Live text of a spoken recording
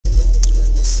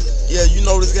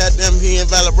know this goddamn here in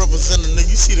Valley representative,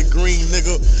 nigga. You see the green,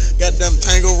 nigga. Goddamn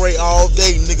Tango Ray all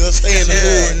day, nigga. Stay in the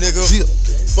hood, nigga.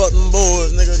 Fuck them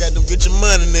boys, nigga. Goddamn get your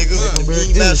money, nigga. You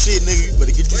ain't about shit, nigga. You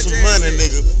better get you some money,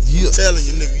 nigga. I'm telling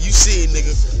you, nigga. You see it,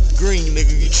 nigga. Green,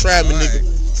 nigga. You try me, nigga.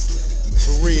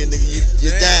 For real, nigga.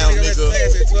 You down, nigga.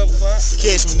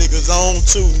 Catch me, nigga. Zone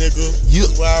 2, nigga.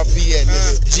 Where I be at,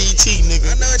 nigga. GT,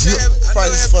 nigga.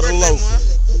 Prices for the low.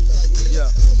 Yeah.